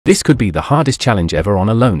This could be the hardest challenge ever on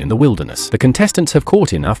Alone in the Wilderness. The contestants have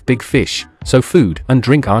caught enough big fish, so food and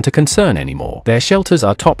drink aren't a concern anymore. Their shelters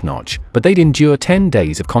are top-notch, but they'd endure 10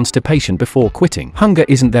 days of constipation before quitting. Hunger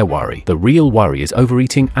isn't their worry. The real worry is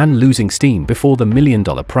overeating and losing steam before the $1 million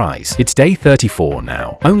prize. It's day 34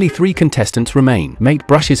 now. Only 3 contestants remain. Mate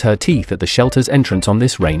brushes her teeth at the shelter's entrance on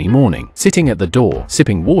this rainy morning. Sitting at the door,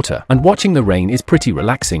 sipping water, and watching the rain is pretty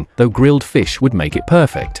relaxing, though grilled fish would make it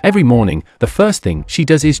perfect. Every morning, the first thing she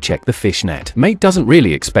does is check the fish net. Mate doesn't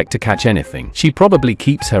really expect to catch anything. She probably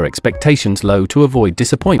keeps her expectations low to avoid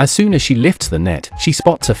disappointment. As soon as she lifts the net, she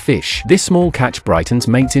spots a fish. This small catch brightens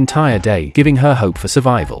Mate's entire day, giving her hope for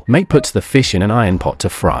survival. Mate puts the fish in an iron pot to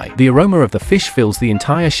fry. The aroma of the fish fills the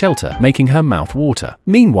entire shelter, making her mouth water.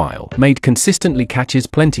 Meanwhile, Mate consistently catches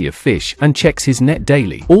plenty of fish and checks his net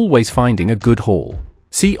daily, always finding a good haul.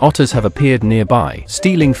 Sea otters have appeared nearby,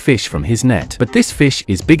 stealing fish from his net, but this fish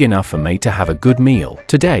is big enough for Mate to have a good meal.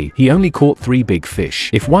 Today, he only caught 3 big fish.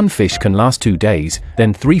 If 1 fish can last 2 days,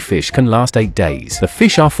 then 3 fish can last 8 days. The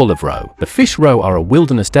fish are full of roe. The fish roe are a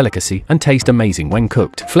wilderness delicacy and taste amazing when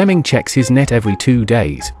cooked. Fleming checks his net every 2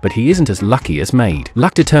 days, but he isn't as lucky as Mate.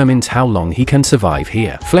 Luck determines how long he can survive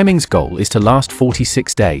here. Fleming's goal is to last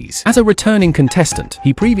 46 days. As a returning contestant,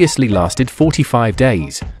 he previously lasted 45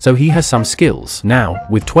 days, so he has some skills. Now,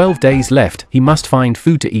 with 12 days left, he must find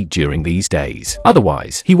food to eat during these days.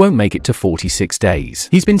 Otherwise, he won't make it to 46 days.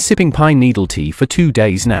 He's been sipping pine needle tea for 2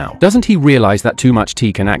 days now. Doesn't he realize that too much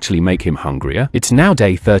tea can actually make him hungrier? It's now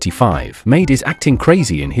day 35. Mate is acting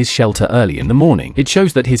crazy in his shelter early in the morning. It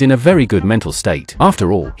shows that he's in a very good mental state.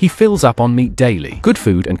 After all, he fills up on meat daily. Good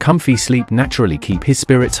food and comfy sleep naturally keep his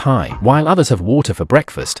spirits high. While others have water for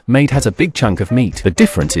breakfast, Mate has a big chunk of meat. The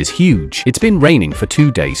difference is huge. It's been raining for 2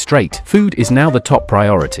 days straight. Food is now the top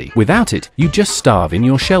priority. Without it, you just starve in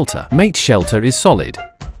your shelter. Mate's shelter is solid,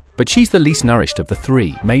 but she's the least nourished of the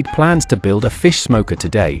 3. Mate plans to build a fish smoker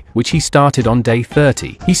today, which he started on day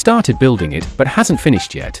 30. He started building it, but hasn't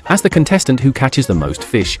finished yet. As the contestant who catches the most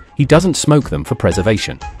fish, he doesn't smoke them for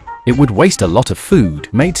preservation. It would waste a lot of food.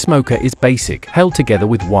 Mate's smoker is basic, held together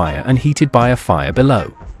with wire and heated by a fire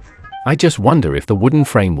below. I just wonder if the wooden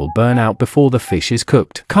frame will burn out before the fish is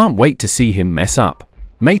cooked. Can't wait to see him mess up.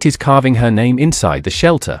 Mate is carving her name inside the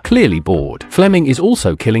shelter, clearly bored. Fleming is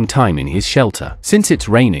also killing time in his shelter. Since it's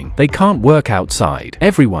raining, they can't work outside.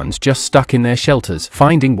 Everyone's just stuck in their shelters,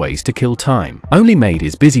 finding ways to kill time. Only Mate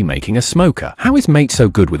is busy making a smoker. How is Mate so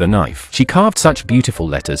good with a knife? She carved such beautiful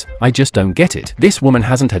letters, I just don't get it. This woman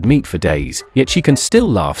hasn't had meat for days, yet she can still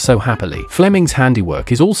laugh so happily. Fleming's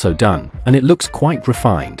handiwork is also done, and it looks quite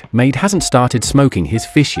refined. Mate hasn't started smoking his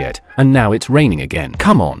fish yet, and now it's raining again.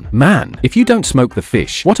 Come on, man, if you don't smoke the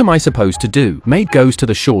fish, what am I supposed to do? Mate goes to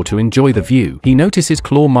the shore to enjoy the view. He notices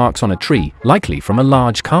claw marks on a tree, likely from a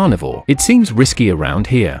large carnivore. It seems risky around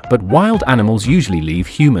here, but wild animals usually leave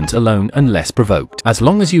humans alone unless provoked. As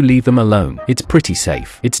long as you leave them alone, it's pretty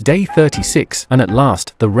safe. It's day 36, and at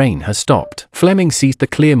last, the rain has stopped. Fleming seized the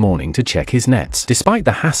clear morning to check his nets. Despite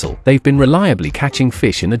the hassle, they've been reliably catching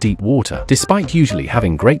fish in the deep water. Despite usually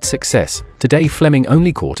having great success, today Fleming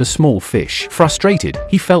only caught a small fish. Frustrated,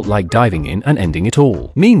 he felt like diving in and ending it all.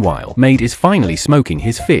 Meanwhile, Mate is finally smoking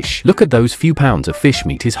his fish. Look at those few pounds of fish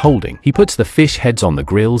meat he's holding. He puts the fish heads on the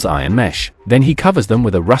grill's iron mesh. Then he covers them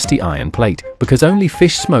with a rusty iron plate, because only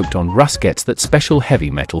fish smoked on rust gets that special heavy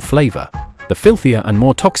metal flavor. The filthier and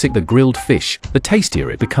more toxic the grilled fish, the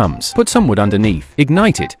tastier it becomes. Put some wood underneath,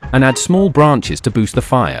 ignite it, and add small branches to boost the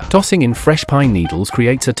fire. Tossing in fresh pine needles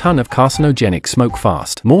creates a ton of carcinogenic smoke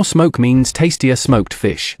fast. More smoke means tastier smoked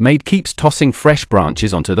fish. Mate keeps tossing fresh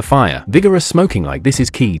branches onto the fire. Vigorous smoking like this is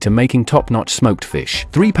key to making top-notch smoked fish.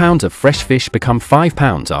 3 pounds of fresh fish become 5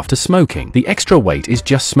 pounds after smoking. The extra weight is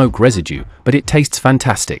just smoke residue, but it tastes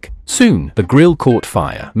fantastic. Soon, the grill caught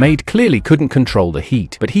fire. Mate clearly couldn't control the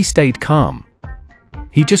heat, but he stayed calm.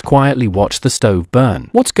 He just quietly watched the stove burn.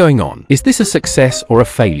 What's going on? Is this a success or a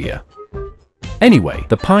failure? Anyway,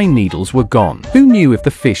 the pine needles were gone. Who knew if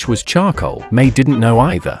the fish was charcoal? Mate didn't know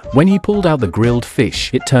either. When he pulled out the grilled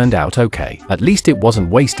fish, it turned out okay. At least it wasn't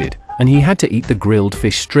wasted, and he had to eat the grilled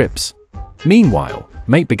fish strips. Meanwhile,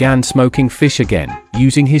 Mate began smoking fish again,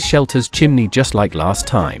 using his shelter's chimney just like last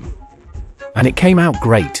time. And it came out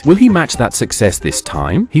great. Will he match that success this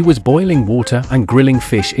time? He was boiling water and grilling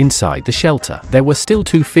fish inside the shelter. There were still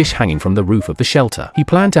 2 fish hanging from the roof of the shelter. He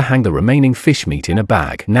planned to hang the remaining fish meat in a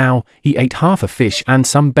bag. Now, he ate half a fish and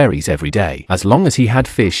some berries every day. As long as he had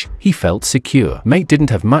fish, he felt secure. Mate didn't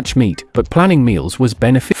have much meat, but planning meals was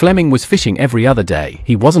beneficial. Fleming was fishing every other day.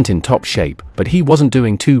 He wasn't in top shape, but he wasn't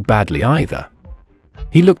doing too badly either.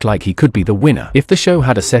 He looked like he could be the winner. If the show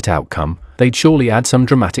had a set outcome, they'd surely add some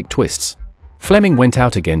dramatic twists. Fleming went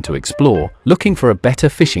out again to explore, looking for a better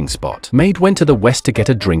fishing spot. Maid went to the west to get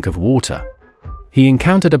a drink of water. He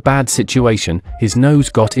encountered a bad situation, his nose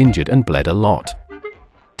got injured and bled a lot.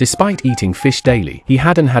 Despite eating fish daily, he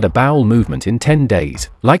hadn't had a bowel movement in 10 days,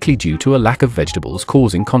 likely due to a lack of vegetables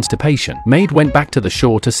causing constipation. Maid went back to the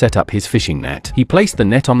shore to set up his fishing net. He placed the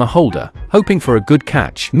net on the holder, hoping for a good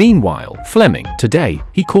catch. Meanwhile, Fleming, today,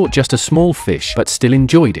 he caught just a small fish but still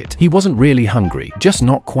enjoyed it. He wasn't really hungry, just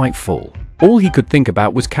not quite full. All he could think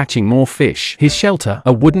about was catching more fish. His shelter,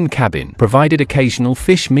 a wooden cabin, provided occasional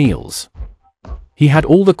fish meals. He had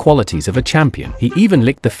all the qualities of a champion. He even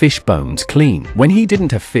licked the fish bones clean. When he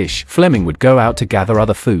didn't have fish, Fleming would go out to gather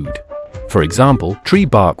other food. For example, tree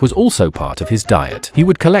bark was also part of his diet. He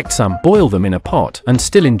would collect some, boil them in a pot, and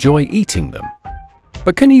still enjoy eating them.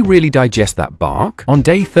 But can he really digest that bark? On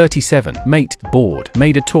day 37, Mate, bored,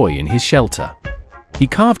 made a toy in his shelter. He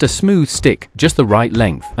carved a smooth stick, just the right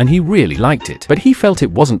length, and he really liked it. But he felt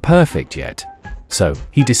it wasn't perfect yet. So,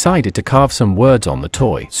 he decided to carve some words on the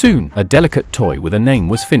toy. Soon, a delicate toy with a name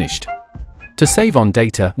was finished. To save on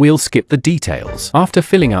data, we'll skip the details. After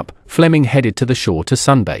filling up, Fleming headed to the shore to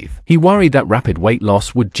sunbathe. He worried that rapid weight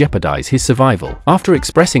loss would jeopardize his survival. After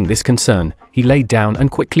expressing this concern, he laid down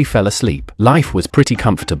and quickly fell asleep. Life was pretty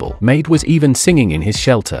comfortable. Maid was even singing in his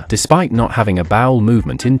shelter, despite not having a bowel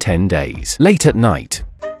movement in 10 days. Late at night,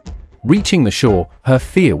 reaching the shore, her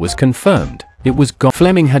fear was confirmed. It was gone.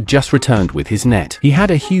 Fleming had just returned with his net. He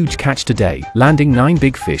had a huge catch today, landing 9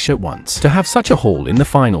 big fish at once. To have such a haul in the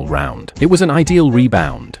final round, it was an ideal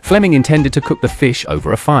rebound. Fleming intended to cook the fish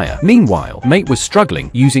over a fire. Meanwhile, Mate was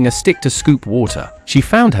struggling, using a stick to scoop water. She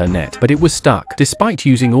found her net, but it was stuck. Despite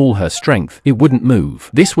using all her strength, it wouldn't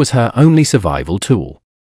move. This was her only survival tool.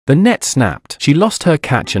 The net snapped. She lost her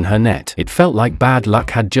catch and her net. It felt like bad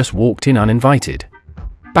luck had just walked in uninvited.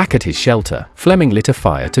 Back at his shelter, Fleming lit a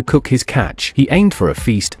fire to cook his catch. He aimed for a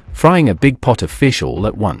feast, frying a big pot of fish all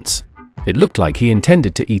at once. It looked like he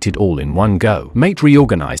intended to eat it all in one go. Mate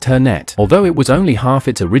reorganized her net. Although it was only half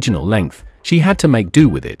its original length, she had to make do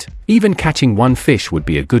with it. Even catching one fish would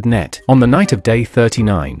be a good net. On the night of day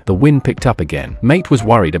 39, the wind picked up again. Mate was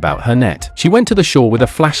worried about her net. She went to the shore with a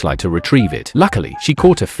flashlight to retrieve it. Luckily, she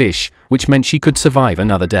caught a fish, which meant she could survive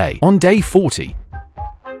another day. On day 40,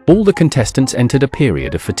 all the contestants entered a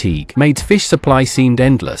period of fatigue. Mate's fish supply seemed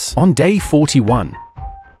endless. On day 41,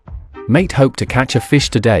 Mate hoped to catch a fish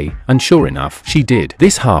today, and sure enough, she did.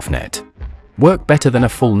 This half net worked better than a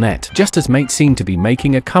full net. Just as Mate seemed to be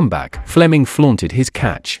making a comeback, Fleming flaunted his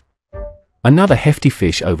catch. Another hefty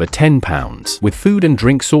fish over 10 pounds. With food and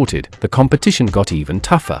drink sorted, the competition got even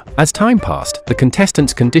tougher. As time passed, the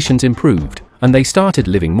contestants' conditions improved, and they started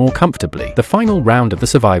living more comfortably. The final round of the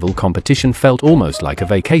survival competition felt almost like a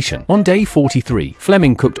vacation. On day 43,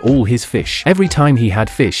 Fleming cooked all his fish. Every time he had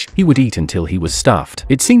fish, he would eat until he was stuffed.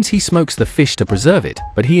 It seems he smokes the fish to preserve it,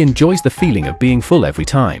 but he enjoys the feeling of being full every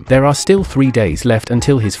time. There are still 3 days left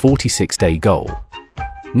until his 46-day goal.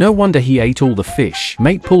 No wonder he ate all the fish.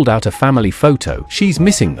 Mate pulled out a family photo. She's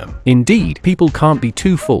missing them. Indeed, people can't be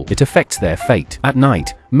too full. It affects their fate. At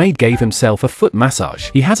night, Mate gave himself a foot massage.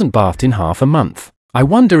 He hasn't bathed in half a month. I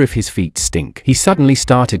wonder if his feet stink. He suddenly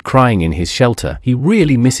started crying in his shelter. He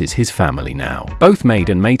really misses his family now. Both Maid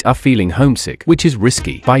and Mate are feeling homesick, which is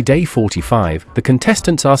risky. By day 45, the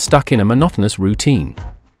contestants are stuck in a monotonous routine.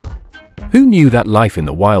 Who knew that life in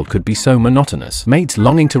the wild could be so monotonous? Mate's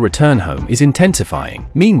longing to return home is intensifying.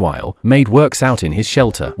 Meanwhile, Maid works out in his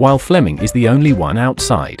shelter, while Fleming is the only one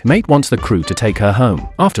outside. Mate wants the crew to take her home.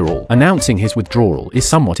 After all, announcing his withdrawal is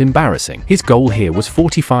somewhat embarrassing. His goal here was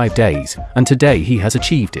 45 days, and today he has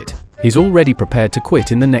achieved it. He's already prepared to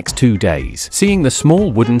quit in the next 2 days. Seeing the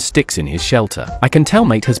small wooden sticks in his shelter, I can tell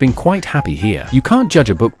Mate has been quite happy here. You can't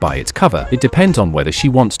judge a book by its cover. It depends on whether she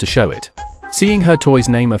wants to show it. Seeing her toy's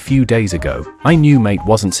name a few days ago, I knew Mate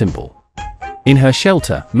wasn't simple. In her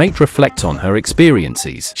shelter, Mate reflects on her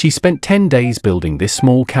experiences. She spent 10 days building this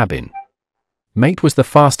small cabin. Mate was the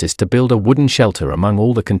fastest to build a wooden shelter among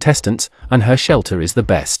all the contestants, and her shelter is the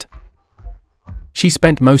best. She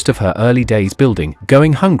spent most of her early days building,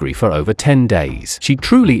 going hungry for over 10 days. She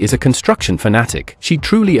truly is a construction fanatic. She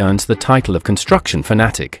truly earns the title of construction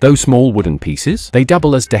fanatic. Those small wooden pieces, they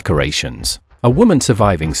double as decorations. A woman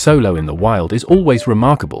surviving solo in the wild is always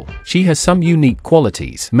remarkable. She has some unique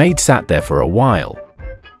qualities. Maid sat there for a while.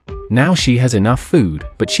 Now she has enough food,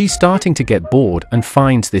 but she's starting to get bored and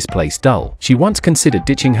finds this place dull. She once considered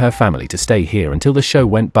ditching her family to stay here until the show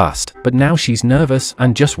went bust, but now she's nervous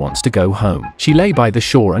and just wants to go home. She lay by the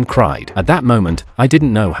shore and cried. At that moment, I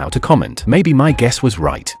didn't know how to comment. Maybe my guess was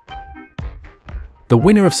right. The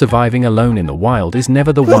winner of surviving alone in the wild is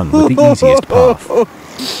never the one with the easiest path.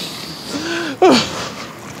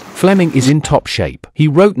 Fleming is in top shape. He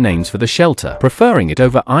wrote names for the shelter, preferring it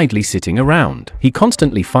over idly sitting around. He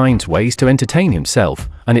constantly finds ways to entertain himself,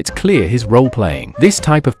 and it's clear his role-playing. This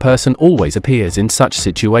type of person always appears in such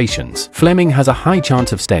situations. Fleming has a high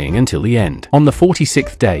chance of staying until the end. On the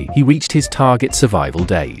 46th day, he reached his target survival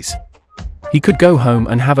days. He could go home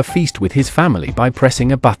and have a feast with his family by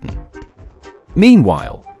pressing a button.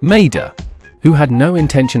 Meanwhile, Maida, who had no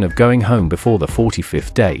intention of going home before the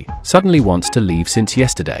 45th day, suddenly wants to leave since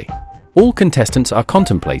yesterday. All contestants are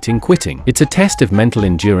contemplating quitting. It's a test of mental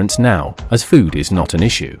endurance now, as food is not an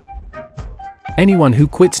issue. Anyone who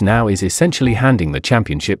quits now is essentially handing the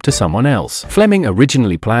championship to someone else. Fleming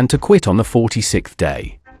originally planned to quit on the 46th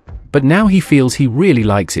day, but now he feels he really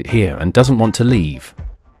likes it here and doesn't want to leave.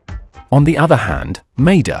 On the other hand,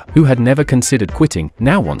 Maida, who had never considered quitting,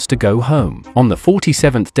 now wants to go home. On the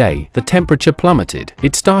 47th day, the temperature plummeted.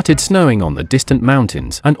 It started snowing on the distant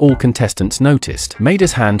mountains, and all contestants noticed.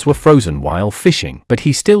 Maida's hands were frozen while fishing, but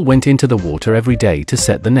he still went into the water every day to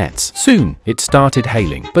set the nets. Soon, it started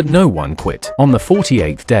hailing, but no one quit. On the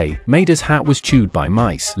 48th day, Maida's hat was chewed by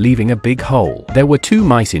mice, leaving a big hole. There were 2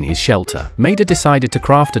 mice in his shelter. Maida decided to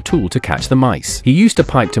craft a tool to catch the mice. He used a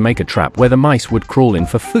pipe to make a trap where the mice would crawl in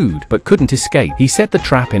for food, but couldn't escape. He set the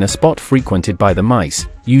trap in a spot frequented by the mice,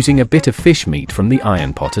 using a bit of fish meat from the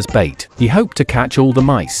iron pot as bait. He hoped to catch all the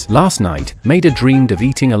mice. Last night, Maida dreamed of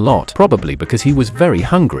eating a lot, probably because he was very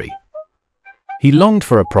hungry. He longed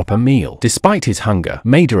for a proper meal. Despite his hunger,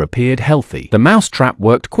 Maida appeared healthy. The mouse trap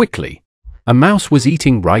worked quickly. A mouse was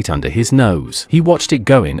eating right under his nose. He watched it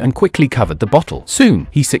go in and quickly covered the bottle. Soon,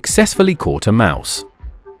 he successfully caught a mouse.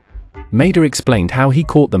 Maida explained how he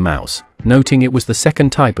caught the mouse, noting it was the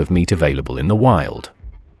second type of meat available in the wild.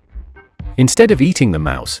 Instead of eating the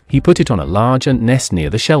mouse, he put it on a large ant nest near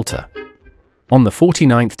the shelter. On the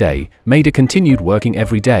 49th day, Maida continued working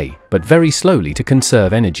every day, but very slowly to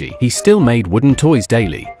conserve energy. He still made wooden toys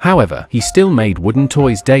daily.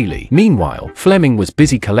 Meanwhile, Fleming was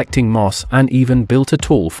busy collecting moss and even built a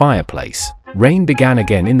tall fireplace. Rain began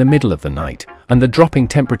again in the middle of the night, and the dropping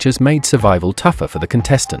temperatures made survival tougher for the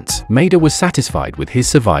contestants. Maida was satisfied with his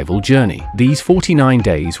survival journey. These 49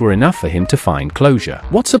 days were enough for him to find closure.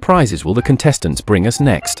 What surprises will the contestants bring us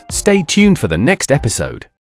next? Stay tuned for the next episode.